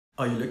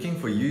Are you looking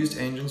for used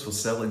engines for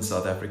sale in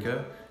South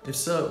Africa? If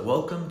so,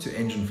 welcome to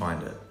Engine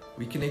Finder.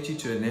 We connect you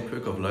to a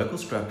network of local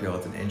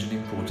scrapyards and engine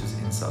importers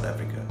in South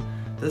Africa.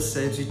 This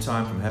saves you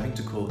time from having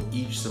to call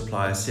each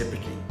supplier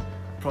separately.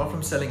 Apart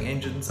from selling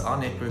engines,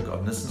 our network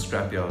of Nissan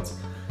scrapyards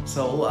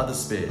sell all other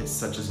spares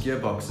such as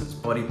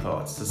gearboxes, body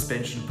parts,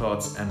 suspension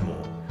parts and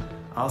more.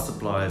 Our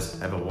suppliers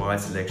have a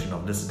wide selection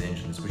of Nissan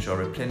engines which are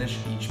replenished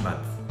each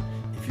month.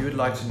 If you would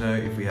like to know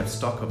if we have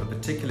stock of a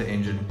particular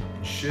engine,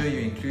 ensure you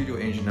include your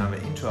engine number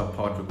into our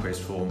part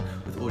request form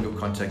with all your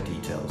contact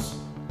details.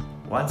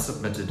 Once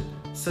submitted,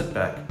 sit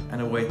back and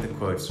await the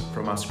quotes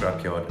from our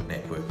scrapyard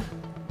network.